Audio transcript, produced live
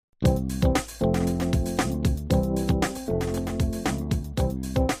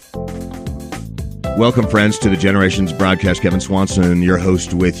Welcome, friends, to the Generations broadcast. Kevin Swanson, your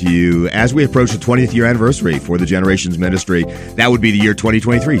host, with you as we approach the 20th year anniversary for the Generations ministry. That would be the year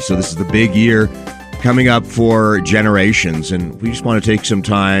 2023. So this is the big year coming up for Generations, and we just want to take some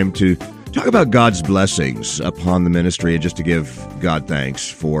time to talk about God's blessings upon the ministry and just to give God thanks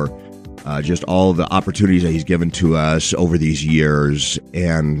for just all the opportunities that He's given to us over these years.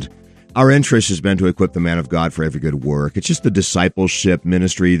 And our interest has been to equip the man of God for every good work. It's just the discipleship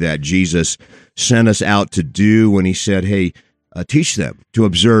ministry that Jesus sent us out to do when He said, hey, teach them to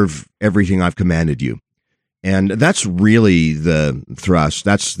observe everything I've commanded you. And that's really the thrust.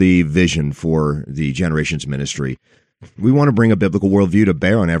 That's the vision for the Generations ministry. We want to bring a biblical worldview to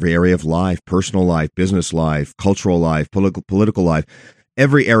bear on every area of life, personal life, business life, cultural life, political life,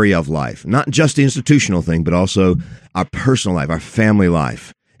 every area of life, not just the institutional thing, but also our personal life, our family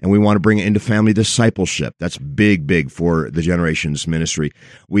life. And we want to bring it into family discipleship. That's big for the Generations ministry.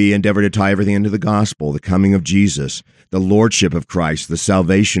 We endeavor to tie everything into the gospel, the coming of Jesus, the lordship of Christ, the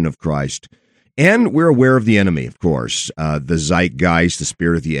salvation of Christ. And we're aware of the enemy, of course, the zeitgeist, the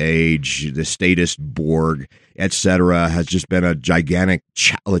spirit of the age, the statist Borg, etc., has just been a gigantic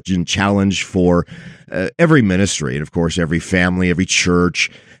challenge for every ministry and, of course, every family, every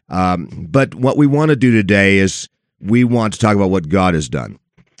church. But what we want to do today is we want to talk about what God has done.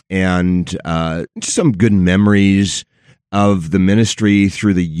 And just some good memories of the ministry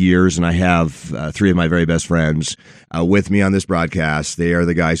through the years. And I have three of my very best friends with me on this broadcast. They are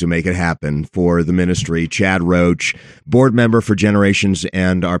the guys who make it happen for the ministry. Chad Roach, board member for Generations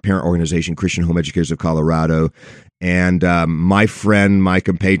and our parent organization, Christian Home Educators of Colorado. And my friend, my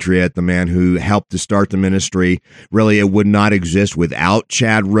compatriot, the man who helped to start the ministry. Really, it would not exist without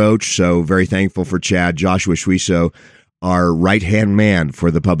Chad Roach. So very thankful for Chad. Joshua Suiso, our right-hand man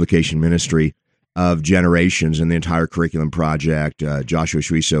for the publication ministry of Generations and the entire curriculum project. Joshua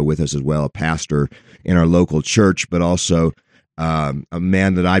Suiso with us as well, a pastor in our local church, but also a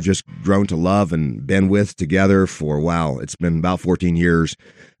man that I've just grown to love and been with together for, it's been about 14 years.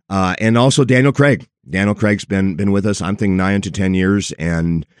 And also Daniel Craig. Daniel Craig's been with us, I'm thinking 9 to 10 years,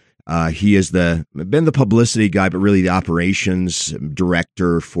 and he has been the publicity guy, but really the operations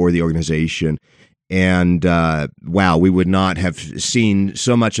director for the organization. And we would not have seen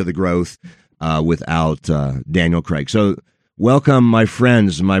so much of the growth without Daniel Craig. So welcome, my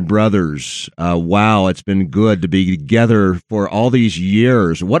friends, my brothers. It's been good to be together for all these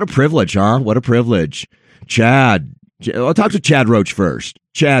years. What a privilege, huh? What a privilege. Chad, I'll talk to Chad Roach first.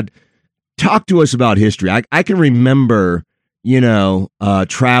 Chad, talk to us about history. I can remember,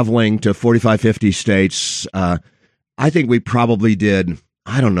 traveling to 45, 50 states. I think we probably did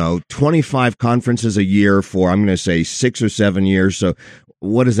 25 conferences a year for, I'm going to say 6 or 7 years. So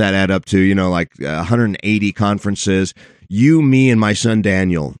what does that add up to? 180 conferences. You, me, and my son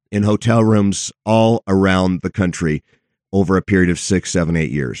Daniel in hotel rooms all around the country over a period of 6, 7,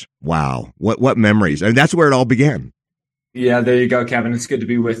 8 years. Wow. What memories. And that's where it all began. Yeah, there you go, Kevin. It's good to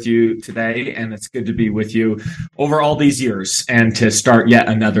be with you today, and it's good to be with you over all these years and to start yet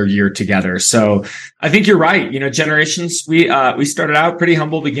another year together. So I think you're right. Generations, we started out pretty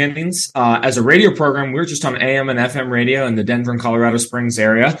humble beginnings. As a radio program, we were just on AM and FM radio in the Denver and Colorado Springs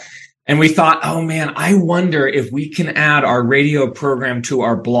area. And we thought, oh man, I wonder if we can add our radio program to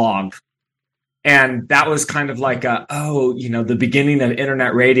our blog. And that was kind of like the beginning of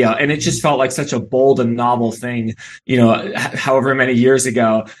internet radio. And it just felt like such a bold and novel thing, however many years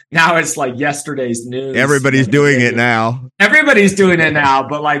ago. Now it's like yesterday's news. Everybody's doing it now. Everybody's doing it now.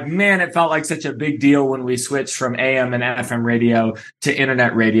 But it felt like such a big deal when we switched from AM and FM radio to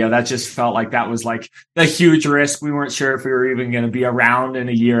internet radio. That just felt like that was like a huge risk. We weren't sure if we were even going to be around in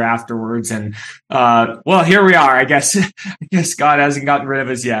a year afterwards. And, here we are. I guess God hasn't gotten rid of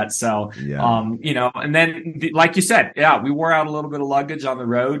us yet. So, yeah. And then, like you said, we wore out a little bit of luggage on the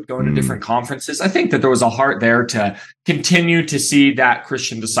road, going to different conferences. I think that there was a heart there to continue to see that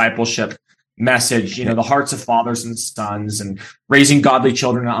Christian discipleship message, the hearts of fathers and sons and raising godly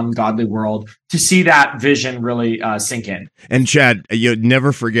children in an ungodly world, to see that vision really sink in. And Chad, you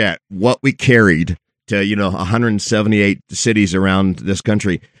never forget what we carried to, 178 cities around this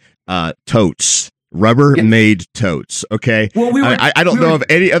country, totes. Rubber-made totes, okay? Well, I don't know of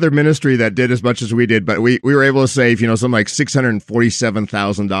any other ministry that did as much as we did, but we were able to save, something like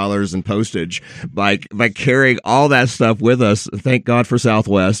 $647,000 in postage by carrying all that stuff with us. Thank God for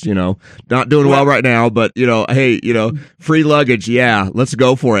Southwest, not doing well right now, but, hey, free luggage, yeah, let's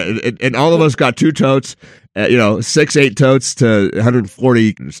go for it. And all of us got 2 totes, 6, 8 totes to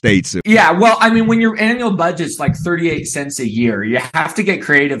 140 states. Yeah, well, I mean, when your annual budget's like 38 cents a year, you have to get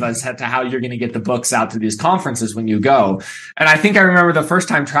creative as to how you're going to get the books out to these conferences when you go. And I think I remember the first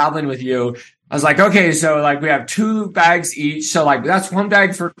time traveling with you, I was like, okay, so like we have 2 bags each. So like that's 1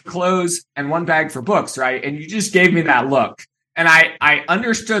 bag for clothes and 1 bag for books, right? And you just gave me that look. And I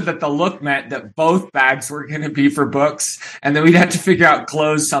understood that the look meant that both bags were going to be for books, and then we'd have to figure out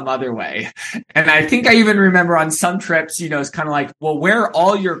clothes some other way. And I think I even remember on some trips, it's kind of like, well, wear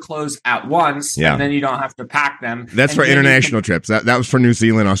all your clothes at once, and then you don't have to pack them. That's for international trips. That was for New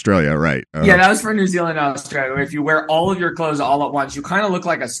Zealand, Australia, right? Yeah, that was for New Zealand, Australia. If you wear all of your clothes all at once, you kind of look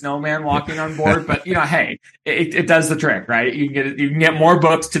like a snowman walking on board. But hey, it does the trick, right? You can get more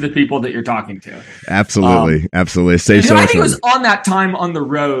books to the people that you're talking to. Absolutely. Save so much. I think it was on that time on the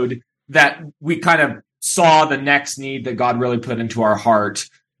road that we kind of saw the next need that God really put into our heart,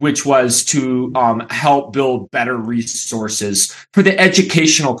 which was to help build better resources for the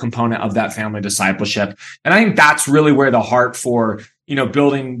educational component of that family discipleship. And I think that's really where the heart for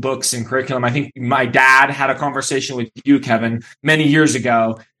building books and curriculum. I think my dad had a conversation with you, Kevin, many years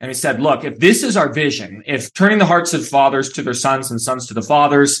ago, and he said, look, if this is our vision, if turning the hearts of fathers to their sons and sons to the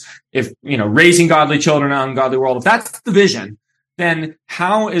fathers, if raising godly children in an ungodly world, if that's the vision, then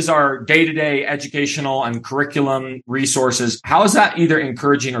how is our day-to-day educational and curriculum resources, how is that either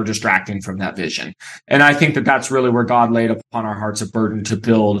encouraging or distracting from that vision? And I think that that's really where God laid upon our hearts a burden to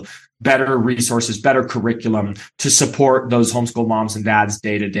build better resources, better curriculum to support those homeschool moms and dads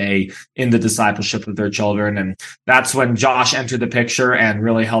day-to-day in the discipleship of their children. And that's when Josh entered the picture and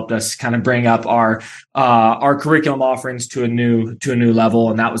really helped us kind of bring up our curriculum offerings to a new level.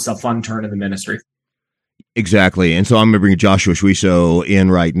 And that was a fun turn in the ministry. Exactly. And so I'm going to bring Joshua Suiso in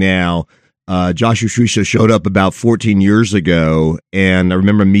right now. Joshua Suiso showed up about 14 years ago, and I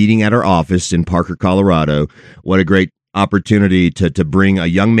remember meeting at our office in Parker, Colorado. What a great opportunity to bring a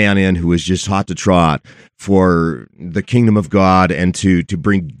young man in who was just hot to trot for the kingdom of God and to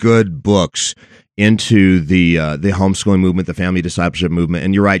bring good books into the homeschooling movement, the family discipleship movement.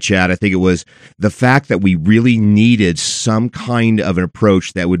 And you're right, Chad. I think it was the fact that we really needed some kind of an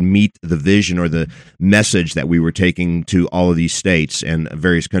approach that would meet the vision or the message that we were taking to all of these states and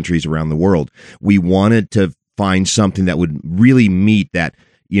various countries around the world. We wanted to find something that would really meet that,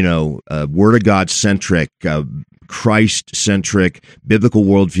 Word of God centric, Christ-centric, biblical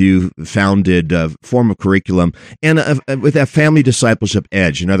worldview founded form of curriculum, and with that family discipleship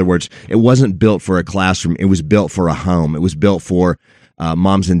edge. In other words, it wasn't built for a classroom. It was built for a home. It was built for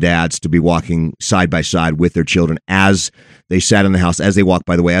moms and dads to be walking side by side with their children as they sat in the house, as they walk,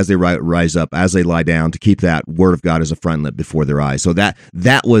 by the way, as they rise up, as they lie down, to keep that Word of God as a frontlet before their eyes. So that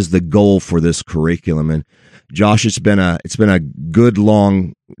was the goal for this curriculum. And Josh, it's been a good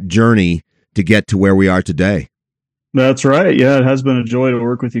long journey to get to where we are today. That's right. Yeah, it has been a joy to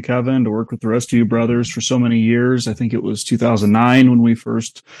work with you, Kevin, to work with the rest of you brothers for so many years. I think it was 2009 when we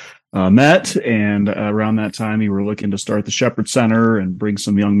first met, and around that time you were looking to start the Shepherd Center and bring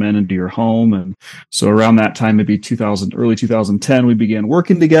some young men into your home. And so around that time, maybe early 2010, we began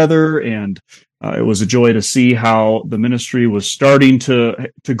working together, and it was a joy to see how the ministry was starting to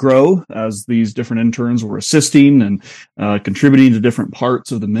grow as these different interns were assisting and contributing to different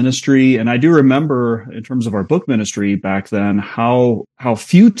parts of the ministry. And I do remember, in terms of our book ministry back then, how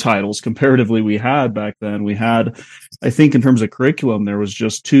few titles comparatively we had back then. We had, I think, in terms of curriculum, there was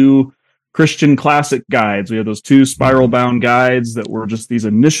just 2 Christian classic guides. We had those 2 spiral-bound guides that were just these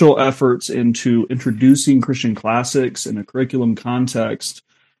initial efforts into introducing Christian classics in a curriculum context.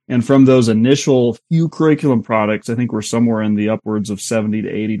 And from those initial few curriculum products, I think we're somewhere in the upwards of 70 to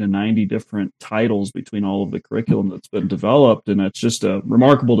 80 to 90 different titles between all of the curriculum that's been developed. And it's just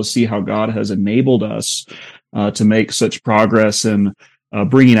remarkable to see how God has enabled us to make such progress in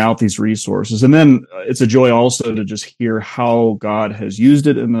bringing out these resources. And then it's a joy also to just hear how God has used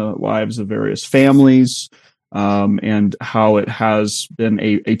it in the lives of various families, and how it has been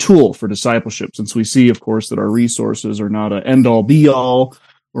a tool for discipleship, since we see, of course, that our resources are not an end-all be-all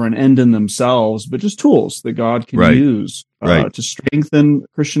or an end in themselves, but just tools that God can use to strengthen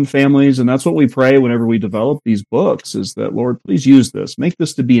Christian families. And that's what we pray whenever we develop these books, is that, Lord, please use this. Make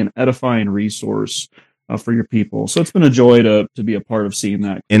this to be an edifying resource for your people. So it's been a joy to be a part of seeing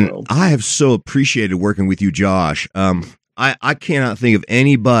that grow. And I have so appreciated working with you, Josh. I cannot think of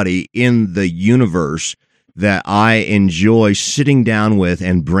anybody in the universe that I enjoy sitting down with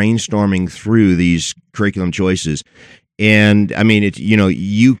and brainstorming through these curriculum choices. And I mean,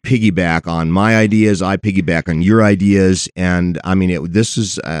 you piggyback on my ideas, I piggyback on your ideas, and I mean, this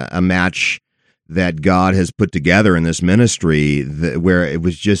is a match that God has put together in this ministry where it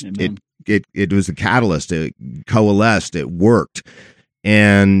was just it was the catalyst. It coalesced. It worked.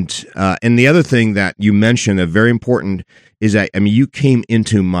 And the other thing that you mentioned, very important, is that, I mean, you came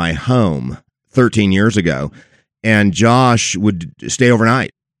into my home 13 years ago, and Josh would stay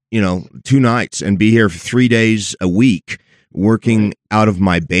overnight, 2 nights, and be here for 3 days a week, working out of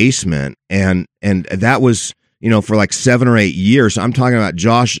my basement. And that was, for like 7 or 8 years. I'm talking about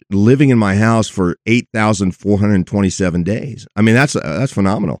Josh living in my house for 8,427 days. I mean, that's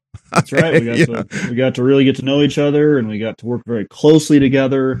phenomenal. That's right. We got to really get to know each other, and we got to work very closely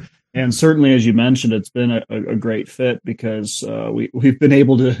together. And certainly, as you mentioned, it's been a great fit because we've been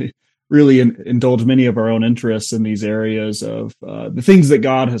able to really indulge many of our own interests in these areas of the things that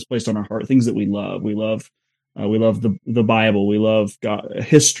God has placed on our heart, things that we love. We love the Bible. We love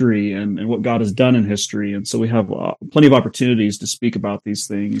history and what God has done in history. And so we have plenty of opportunities to speak about these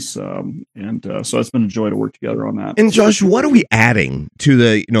things. So it's been a joy to work together on that. And Josh, what are we adding to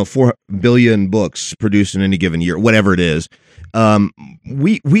the 4 billion books produced in any given year, whatever it is?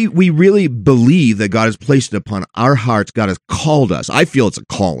 We really believe that God has placed it upon our hearts. God has called us. I feel it's a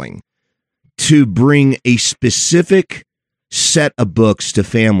calling to bring a specific set of books to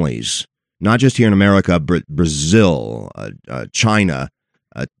families, not just here in America, Brazil, China,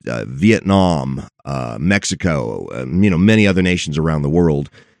 Vietnam, Mexico, many other nations around the world.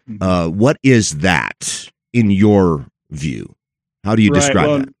 What is that in your view? How do you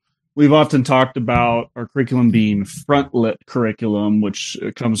describe that? We've often talked about our curriculum being front-lit curriculum, which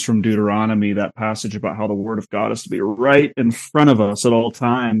comes from Deuteronomy, that passage about how the Word of God is to be right in front of us at all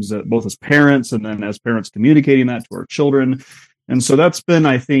times, both as parents and then as parents communicating that to our children. And so that's been,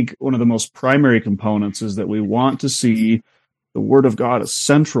 I think, one of the most primary components, is that we want to see the Word of God as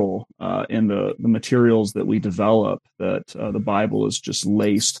central in the materials that we develop, that the Bible is just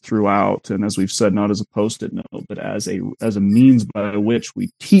laced throughout. And as we've said, not as a Post-it note, but as a means by which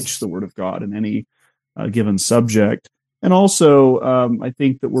we teach the Word of God in any given subject. And also, I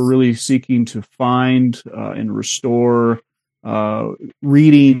think that we're really seeking to find and restore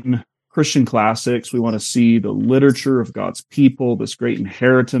reading Christian classics. We want to see the literature of God's people, this great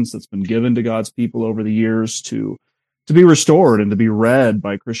inheritance that's been given to God's people over the years, to be restored and to be read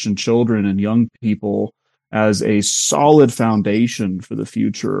by Christian children and young people as a solid foundation for the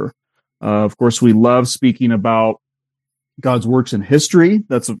future. Of course, we love speaking about God's works in history.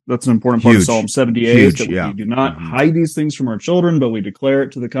 That's an important part of Psalm 78, that we do not hide these things from our children, but we declare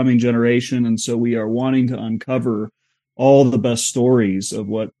it to the coming generation. And so we are wanting to uncover all the best stories of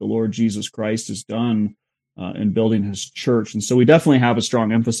what the Lord Jesus Christ has done in building his church. And so we definitely have a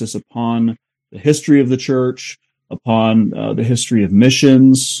strong emphasis upon the history of the church, upon the history of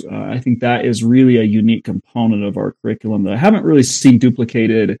missions. I think that is really a unique component of our curriculum that I haven't really seen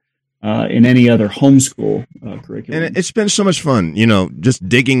duplicated in any other homeschool curriculum. And it's been so much fun, just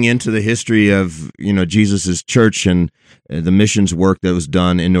digging into the history of, Jesus's church and the missions work that was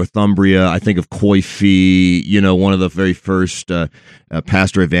done in Northumbria. I think of Coify, one of the very first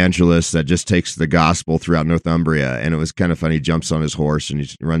pastor evangelists that just takes the gospel throughout Northumbria. And it was kind of funny. He jumps on his horse and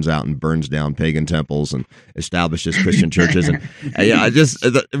he runs out and burns down pagan temples and establishes Christian churches. And I just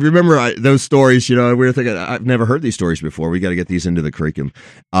remember those stories. We were thinking, I've never heard these stories before. We got to get these into the curriculum.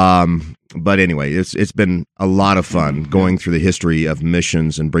 But anyway, it's been a lot of fun going through the history of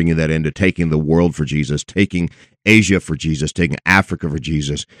missions and bringing that into taking the world for Jesus, taking Asia for Jesus, taking Africa for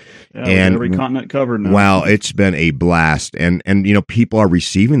Jesus, and every continent covered now. Wow, it's been a blast, and people are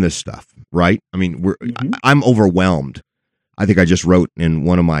receiving this stuff, right? I mean, I'm overwhelmed. I think I just wrote in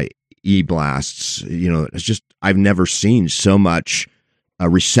one of my e-blasts. It's just I've never seen so much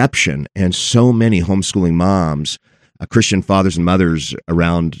reception and so many homeschooling moms. Christian fathers and mothers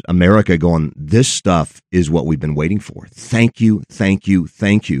around America going, this stuff is what we've been waiting for. Thank you, thank you,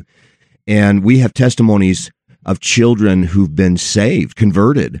 thank you. And we have testimonies of children who've been saved,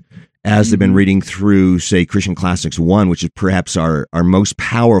 converted, as they've been reading through, say, Christian Classics 1, which is perhaps our most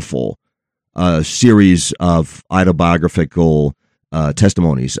powerful series of autobiographical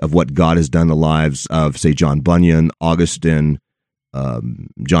testimonies of what God has done in the lives of, say, John Bunyan, Augustine,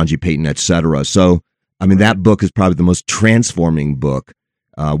 John G. Paton, etc. So, I mean, that book is probably the most transforming book.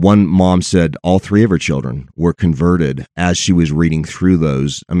 One mom said all 3 of her children were converted as she was reading through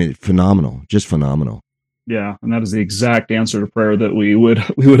those. I mean, phenomenal, just phenomenal. Yeah, and that is the exact answer to prayer that we would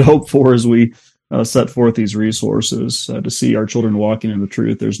hope for as we set forth these resources to see our children walking in the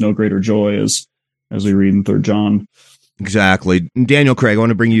truth. There's no greater joy as we read in 3 John. Exactly. Daniel Craig, I want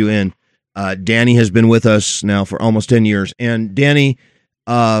to bring you in. Danny has been with us now for almost 10 years. And Danny,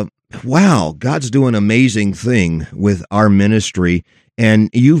 wow, God's doing an amazing thing with our ministry, and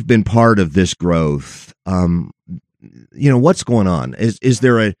you've been part of this growth. What's going on? Is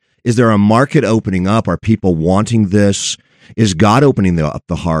there Is there a market opening up? Are people wanting this? Is God opening up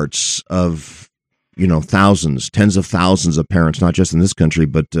the hearts of, thousands, tens of thousands of parents, not just in this country,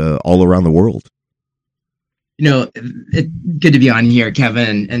 but all around the world? It's good to be on here,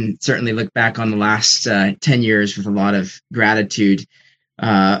 Kevin, and certainly look back on the last 10 years with a lot of gratitude,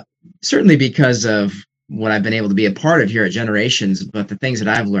 certainly because of what I've been able to be a part of here at Generations, but the things that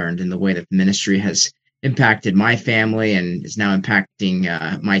I've learned in the way that the ministry has impacted my family and is now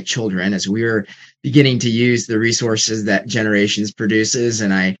impacting my children as we're beginning to use the resources that Generations produces.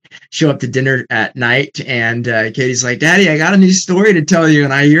 And I show up to dinner at night and Katie's like, Daddy, I got a new story to tell you.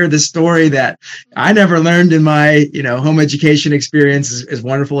 And I hear this story that I never learned in my, home education experience, as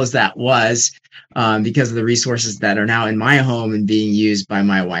wonderful as that was, because of the resources that are now in my home and being used by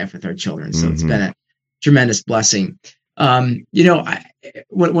my wife with our children. So It's been a tremendous blessing. When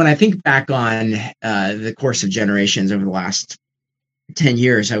I think back on the course of Generations over the last 10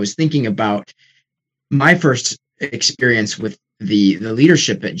 years, I was thinking about my first experience with the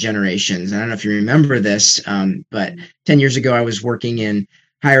leadership at Generations. I don't know if you remember this, but 10 years ago, I was working in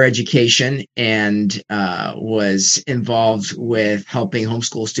higher education and was involved with helping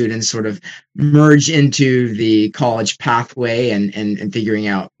homeschool students sort of merge into the college pathway and figuring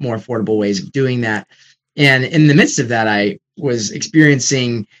out more affordable ways of doing that. And in the midst of that, I was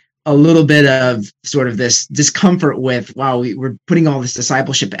experiencing a little bit of sort of this discomfort with, wow, we're putting all this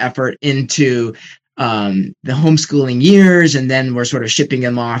discipleship effort into the homeschooling years, and then we're sort of shipping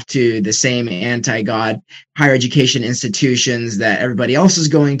them off to the same anti-God higher education institutions that everybody else is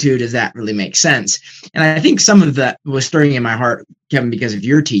going to. Does that really make sense? And I think some of that was stirring in my heart, Kevin, because of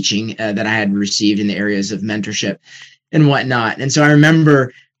your teaching that I had received in the areas of mentorship and whatnot. And so I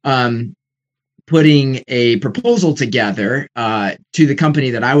remember putting a proposal together to the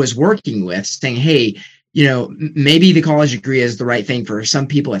company that I was working with, saying, hey, maybe the college degree is the right thing for some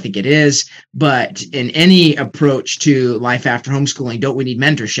people. I think it is. But in any approach to life after homeschooling, don't we need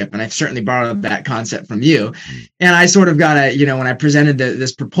mentorship? And I've certainly borrowed that concept from you. And I sort of got when I presented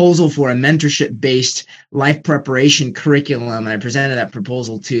this proposal for a mentorship-based life preparation curriculum, and I presented that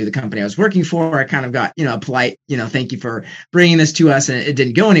proposal to the company I was working for, I kind of got, a polite, thank you for bringing this to us, and it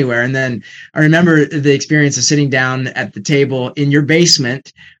didn't go anywhere. And then I remember the experience of sitting down at the table in your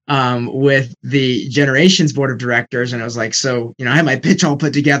basement with the Generations board of directors. And I was like, so, I had my pitch all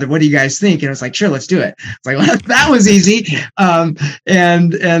put together. What do you guys think? And I was like, sure, let's do it. It's like, well, that was easy. And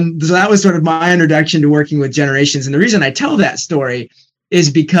so that was sort of my introduction to working with Generations. And the reason I tell that story is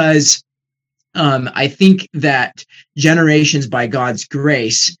because I think that Generations, by God's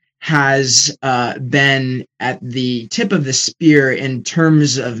grace, has been at the tip of the spear in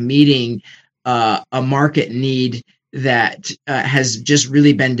terms of meeting a market need that has just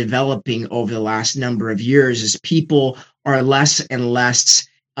really been developing over the last number of years as people are less and less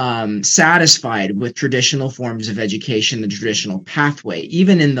satisfied with traditional forms of education, the traditional pathway.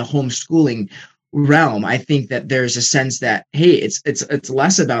 Even in the homeschooling realm, I think that there's a sense that, hey, it's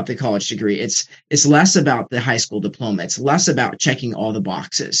less about the college degree. It's less about the high school diploma. It's less about checking all the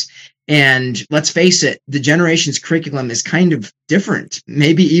boxes. And let's face it, the Generations curriculum is kind of different,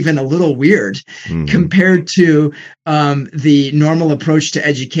 maybe even a little weird compared to the normal approach to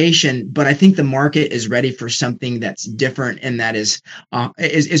education. But I think the market is ready for something that's different, and that is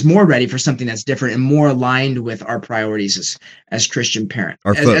more ready for something that's different and more aligned with our priorities as Christian parents.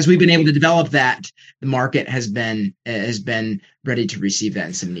 As we've been able to develop that, the market has been ready to receive that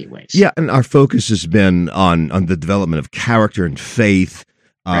in some neat ways. Yeah, and our focus has been on the development of character and faith.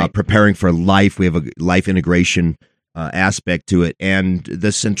 Right. Preparing for life. We have a life integration aspect to it, and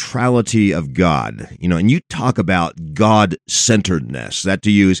the centrality of God. And you talk about God-centeredness. That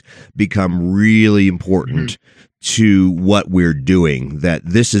to you has become really important to what we're doing, that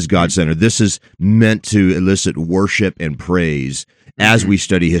this is God-centered. This is meant to elicit worship and praise as we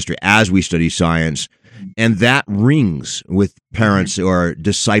study history, as we study science. And that rings with parents who are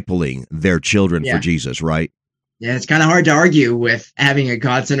discipling their children for Jesus, right? Yeah, it's kind of hard to argue with having a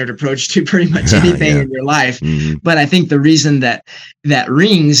God-centered approach to pretty much anything in your life. But I think the reason that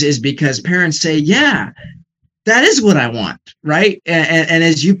rings is because parents say, yeah, that is what I want, right? And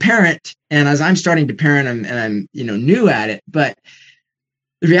as you parent, and as I'm starting to parent, and I'm new at it, but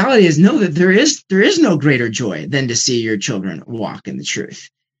the reality is that there is no greater joy than to see your children walk in the truth.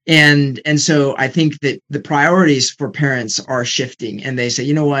 And so I think that the priorities for parents are shifting, and they say,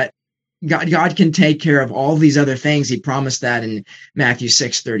 you know what? God can take care of all these other things. He promised that in Matthew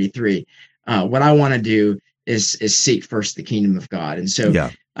 6:33. What I want to do is seek first the kingdom of God. And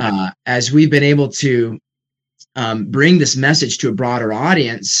so as we've been able to bring this message to a broader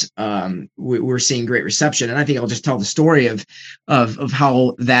audience, we're seeing great reception. And I think I'll just tell the story of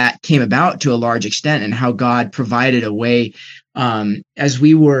how that came about to a large extent, and how God provided a way as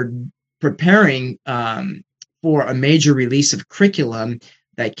we were preparing for a major release of curriculum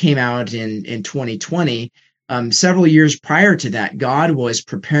that came out in 2020. Several years prior to that, God was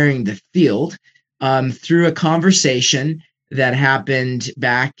preparing the field through a conversation that happened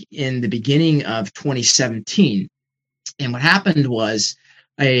back in the beginning of 2017. And what happened was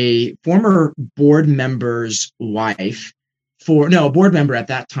a former board member's wife, a board member at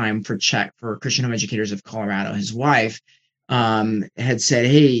that time for CHEC, for Christian Home Educators of Colorado, his wife had said,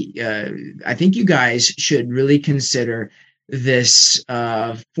 hey, I think you guys should really consider this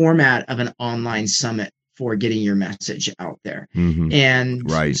format of an online summit for getting your message out there. Mm-hmm.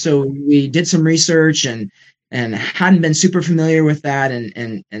 And so we did some research and hadn't been super familiar with that.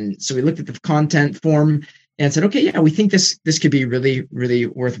 And so we looked at the content form and said, okay, yeah, we think this could be really, really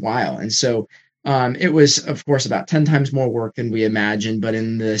worthwhile. And so it was, of course, about 10 times more work than we imagined. But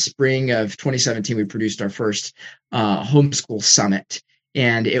in the spring of 2017, we produced our first homeschool summit.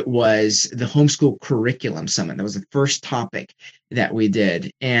 And it was the homeschool curriculum summit. That was the first topic that we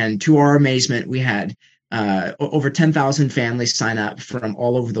did. And to our amazement, we had over 10,000 families sign up from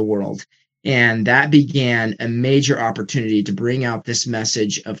all over the world. And that began a major opportunity to bring out this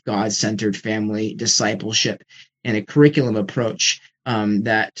message of God-centered family discipleship and a curriculum approach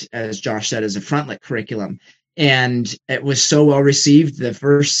that, as Josh said, is a frontlet curriculum. And it was so well received. The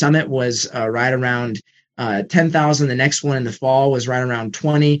first summit was right around 10,000. The next one in the fall was right around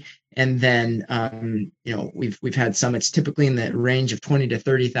 20. And then, we've had summits typically in the range of 20 to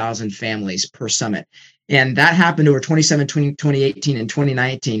 30,000 families per summit. And that happened over 2018, and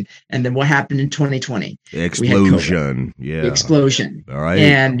 2019. And then what happened in 2020? Explosion. Yeah. Explosion. All right.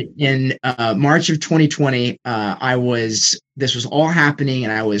 And in March of 2020, this was all happening.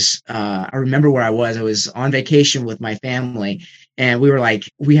 And I remember where I was on vacation with my family. And we were like,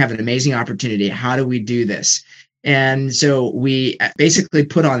 we have an amazing opportunity. How do we do this? And so we basically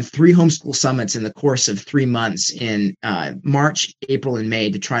put on 3 homeschool summits in the course of 3 months in March, April, and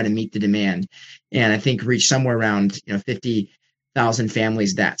May to try to meet the demand. And I think reached somewhere around 50,000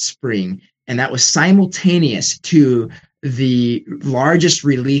 families that spring. And that was simultaneous to the largest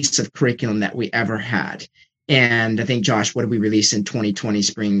release of curriculum that we ever had. And I think, Josh, what did we release in 2020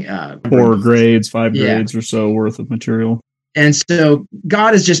 spring? 4 grades, 5 grades or so worth of material. And so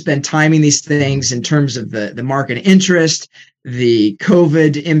God has just been timing these things in terms of the market interest, the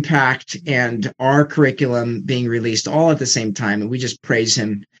COVID impact, and our curriculum being released all at the same time. And we just praise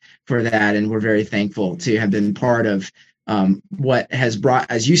him for that. And we're very thankful to have been part of what has brought,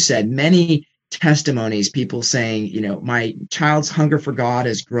 as you said, many testimonies, people saying, my child's hunger for God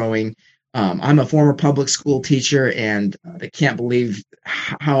is growing. I'm a former public school teacher, and I can't believe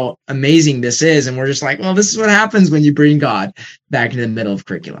how amazing this is. And we're just like, well, this is what happens when you bring God back into the middle of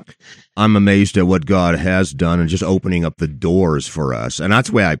curriculum. I'm amazed at what God has done and just opening up the doors for us. And that's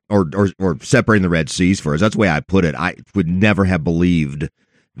the way or separating the Red Seas for us. That's the way I put it. I would never have believed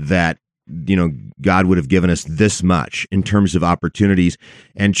that, God would have given us this much in terms of opportunities.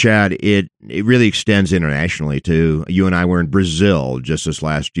 And Chad, it really extends internationally too. You and I were in Brazil just this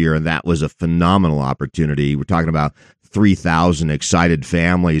last year, and that was a phenomenal opportunity. We're talking about 3,000 excited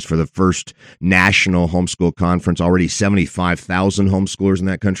families for the first national homeschool conference, already 75,000 homeschoolers in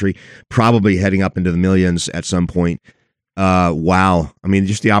that country, probably heading up into the millions at some point. Wow. I mean,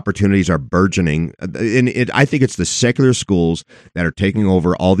 just the opportunities are burgeoning. And I think it's the secular schools that are taking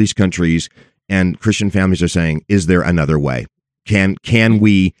over all these countries, and Christian families are saying, is there another way? Can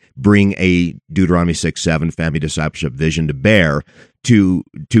we bring a Deuteronomy 6:7 family discipleship vision to bear to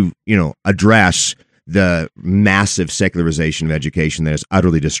address the massive secularization of education that is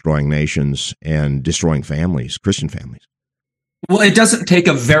utterly destroying nations and destroying families, Christian families? Well, it doesn't take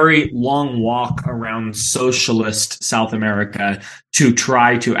a very long walk around socialist South America to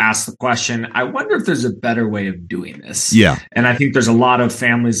try to ask the question, I wonder if there's a better way of doing this. Yeah. And I think there's a lot of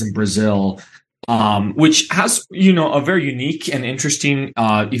families in Brazil, which has, a very unique and interesting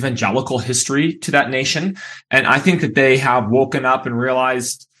evangelical history to that nation. And I think that they have woken up and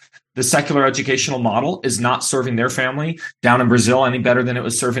realized the secular educational model is not serving their family down in Brazil any better than it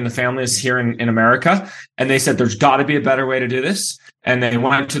was serving the families here in America. And they said, there's got to be a better way to do this. And they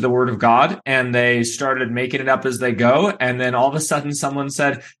went to the Word of God and they started making it up as they go. And then all of a sudden someone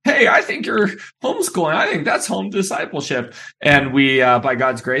said, hey, I think you're homeschooling. I think that's home discipleship. And we, by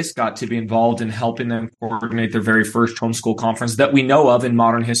God's grace, got to be involved in helping them coordinate their very first homeschool conference that we know of in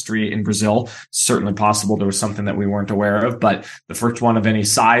modern history in Brazil. Certainly possible there was something that we weren't aware of, but the first one of any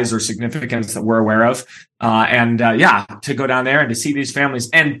size or significance that we're aware of. To go down there and to see these families.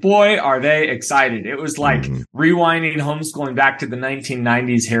 And boy, are they excited. It was like rewinding homeschooling back to the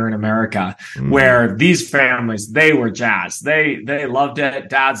 1990s here in America, where these families, they were jazzed. They loved it.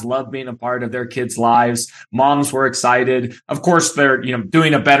 Dads loved being a part of their kids' lives. Moms were excited. Of course, they're,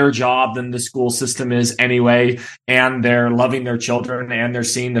 doing a better job than the school system is anyway. And they're loving their children and they're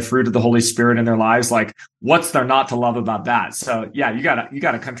seeing the fruit of the Holy Spirit in their lives. Like, what's there not to love about that? So yeah, you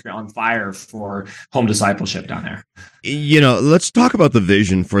got a country on fire for home discipleship down there. Let's talk about the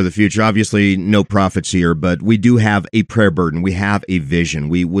vision for the future. Obviously, no prophets here, but we do have a prayer burden. We have a vision.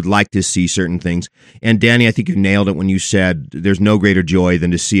 We would like to see certain things. And Danny, I think you nailed it when you said there's no greater joy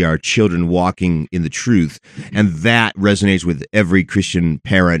than to see our children walking in the truth. And that resonates with every Christian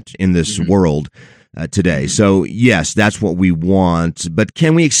parent in this world today. So yes, that's what we want. But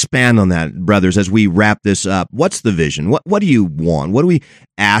can we expand on that, brothers, as we wrap this up? What's the vision? What do you want? What do we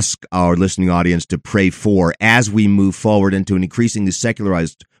ask our listening audience to pray for as we move forward into an increasingly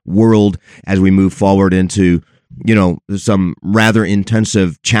secularized world, as we move forward into, some rather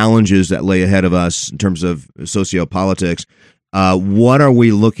intensive challenges that lay ahead of us in terms of sociopolitics? What are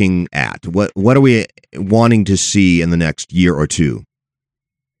we looking at? What are we wanting to see in the next year or two?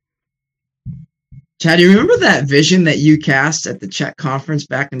 Chad, do you remember that vision that you cast at the Czech conference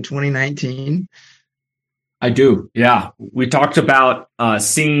back in 2019? I do. Yeah. We talked about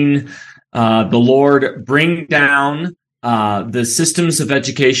seeing the Lord bring down the systems of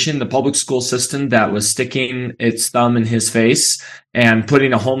education, the public school system that was sticking its thumb in his face and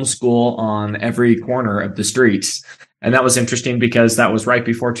putting a homeschool on every corner of the streets. And that was interesting because that was right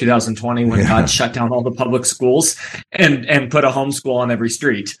before 2020 when God shut down all the public schools and put a homeschool on every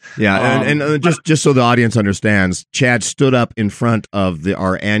street. Yeah, and just so the audience understands, Chad stood up in front of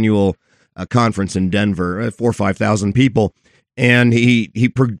our annual conference in Denver, 4,000 or 5,000 people, and he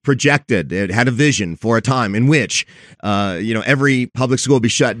projected, it had a vision for a time in which, every public school would be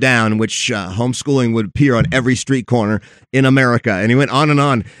shut down, in which homeschooling would appear on every street corner in America. And he went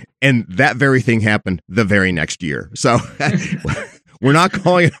on. And that very thing happened the very next year. So we're not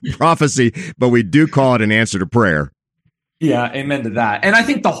calling it a prophecy, but we do call it an answer to prayer. Yeah, amen to that. And I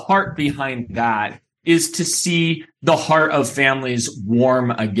think the heart behind that is to see the heart of families warm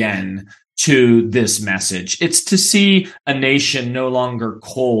again to this message. It's to see a nation no longer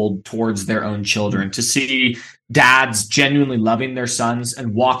cold towards their own children, to see dads genuinely loving their sons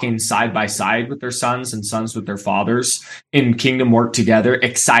and walking side by side with their sons and sons with their fathers in kingdom work together,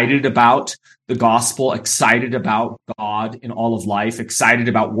 excited about the gospel, excited about God in all of life, excited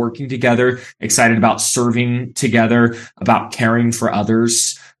about working together, excited about serving together, about caring for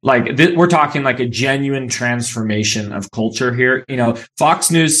others. We're talking like a genuine transformation of culture here.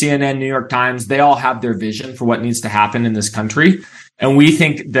 Fox News, CNN, New York Times, they all have their vision for what needs to happen in this country. And we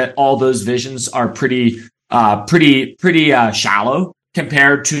think that all those visions are pretty shallow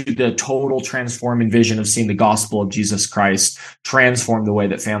compared to the total transforming vision of seeing the gospel of Jesus Christ transform the way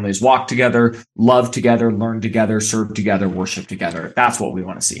that families walk together, love together, learn together, serve together, worship together. That's what we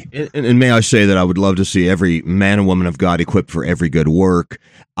want to see. And may I say that I would love to see every man and woman of God equipped for every good work.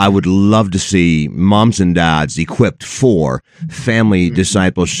 I would love to see moms and dads equipped for family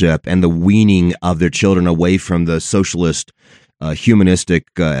discipleship and the weaning of their children away from the socialist humanistic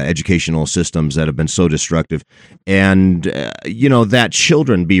educational systems that have been so destructive. And, that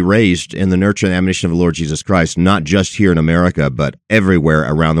children be raised in the nurture and admonition of the Lord Jesus Christ, not just here in America, but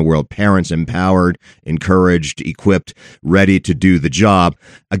everywhere around the world. Parents empowered, encouraged, equipped, ready to do the job.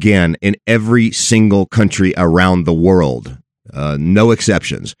 Again, in every single country around the world, no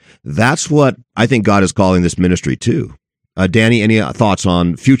exceptions. That's what I think God is calling this ministry to. Danny, any thoughts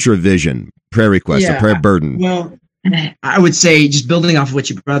on future vision, prayer requests, a prayer burden? Well, I would say, just building off of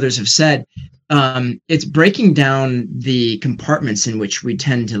what your brothers have said, it's breaking down the compartments in which we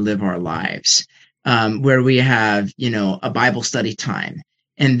tend to live our lives, where we have, a Bible study time,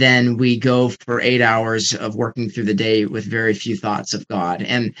 and then we go for 8 hours of working through the day with very few thoughts of God.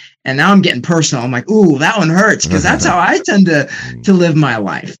 And now I'm getting personal. I'm like, ooh, that one hurts, because that's how I tend to live my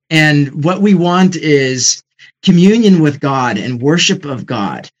life. And what we want is communion with God and worship of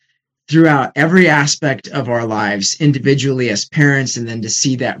God throughout every aspect of our lives, individually as parents, and then to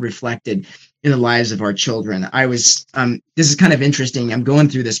see that reflected in the lives of our children. This is kind of interesting. I'm going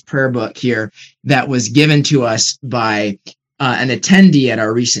through this prayer book here that was given to us by an attendee at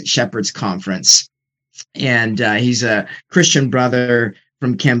our recent Shepherds Conference. And he's a Christian brother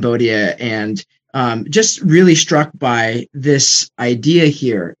from Cambodia, and just really struck by this idea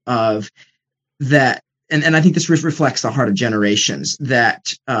here of that. And I think this reflects the heart of generations,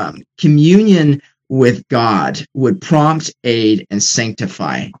 that communion with God would prompt, aid, and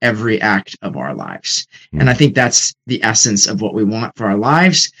sanctify every act of our lives. And I think that's the essence of what we want for our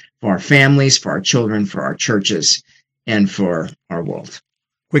lives, for our families, for our children, for our churches, and for our world.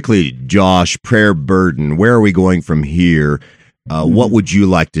 Quickly, Josh, prayer burden, where are we going from here? What would you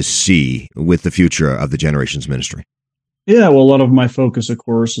like to see with the future of the Generations Ministry? Yeah, well, a lot of my focus, of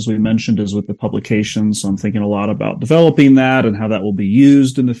course, as we mentioned, is with the publications. So I'm thinking a lot about developing that and how that will be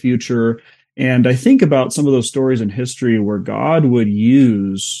used in the future. And I think about some of those stories in history where God would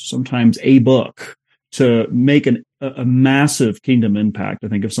use sometimes a book to make a massive kingdom impact. I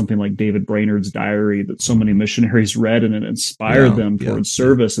think of something like David Brainerd's diary that so many missionaries read, and it inspired them towards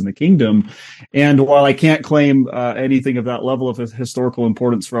service in the kingdom. And while I can't claim anything of that level of historical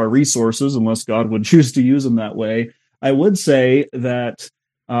importance for our resources, unless God would choose to use them that way, I would say that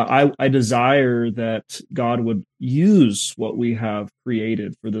I desire that God would use what we have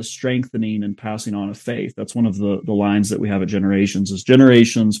created for the strengthening and passing on of faith. That's one of the lines that we have at Generations, is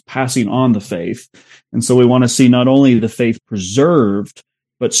generations passing on the faith. And so we want to see not only the faith preserved,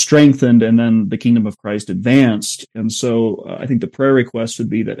 but strengthened, and then the kingdom of Christ advanced. And so I think the prayer request would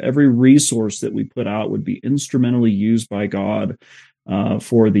be that every resource that we put out would be instrumentally used by God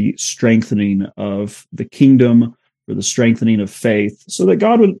for the strengthening of the kingdom, for the strengthening of faith, so that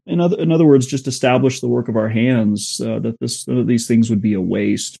God would, in other words, just establish the work of our hands, that none of these things would be a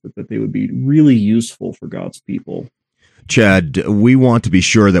waste, but that they would be really useful for God's people. Chad, we want to be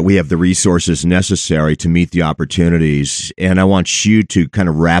sure that we have the resources necessary to meet the opportunities, and I want you to kind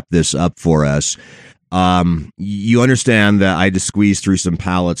of wrap this up for us. You understand that I had to squeeze through some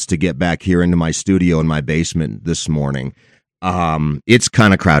pallets to get back here into my studio in my basement this morning. It's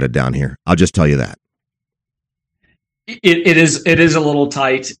kind of crowded down here. I'll just tell you that. It is a little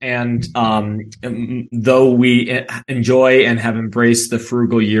tight, and though we enjoy and have embraced the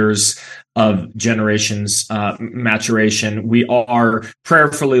frugal years of Generations maturation, we are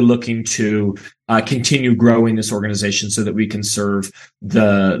prayerfully looking to continue growing this organization so that we can serve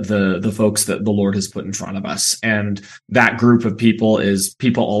the folks that the Lord has put in front of us. And that group of people is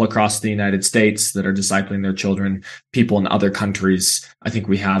people all across the United States that are discipling their children, people in other countries. I think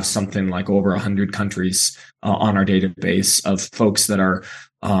we have something like over 100 countries on our database of folks that are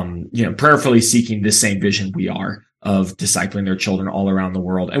prayerfully seeking the same vision we are, of discipling their children all around the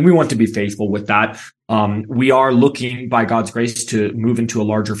world. And we want to be faithful with that. We are looking, by God's grace, to move into a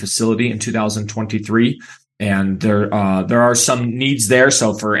larger facility in 2023. And there are some needs there.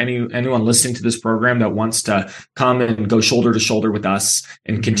 So for anyone listening to this program that wants to come and go shoulder to shoulder with us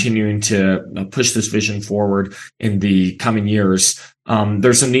in continuing to push this vision forward in the coming years,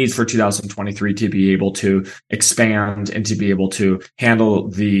 there's some needs for 2023 to be able to expand and to be able to handle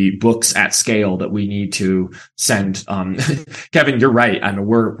the books at scale that we need to send. Kevin, you're right. I mean,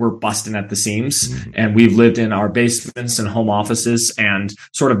 we're busting at the seams, and we've lived in our basements and home offices and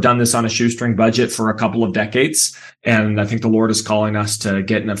sort of done this on a shoestring budget for a couple of decades. And I think the Lord is calling us to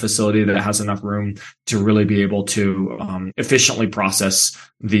get in a facility that has enough room to really be able to efficiently process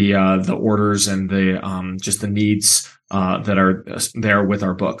the orders and the just the needs that are there with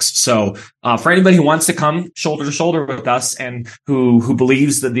our books. So for anybody who wants to come shoulder to shoulder with us and who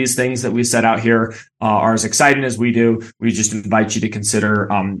believes that these things that we set out here are as exciting as we do, we just invite you to consider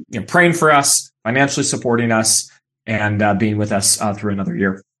praying for us, financially supporting us, and being with us through another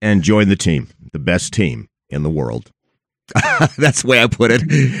year. And join the team, the best team in the world. That's the way I put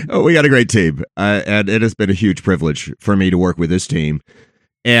it. Oh, we got a great team, and it has been a huge privilege for me to work with this team.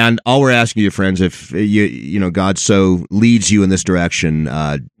 And all we're asking you, friends, if God so leads you in this direction,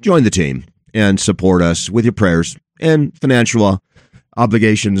 join the team and support us with your prayers and financial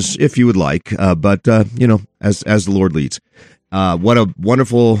obligations if you would like. But as the Lord leads. What a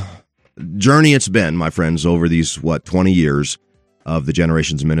wonderful journey it's been, my friends, over these 20 years of the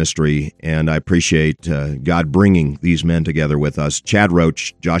Generations Ministry, and I appreciate God bringing these men together with us: Chad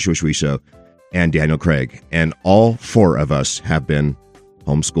Roach, Joshua Schwiso, and Daniel Craig, and all four of us have been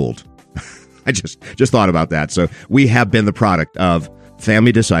homeschooled. I just thought about that. So we have been the product of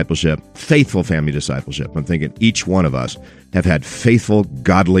family discipleship, faithful family discipleship. I'm thinking each one of us have had faithful,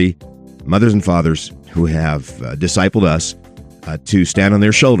 godly mothers and fathers who have discipled us to stand on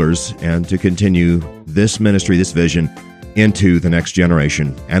their shoulders and to continue this ministry, this vision, into the next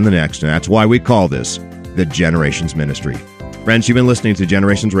generation and the next. And that's why we call this the Generations Ministry. Friends, you've been listening to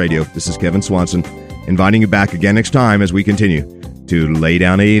Generations Radio. This is Kevin Swanson, inviting you back again next time as we continue to lay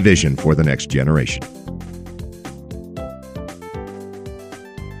down a vision for the next generation.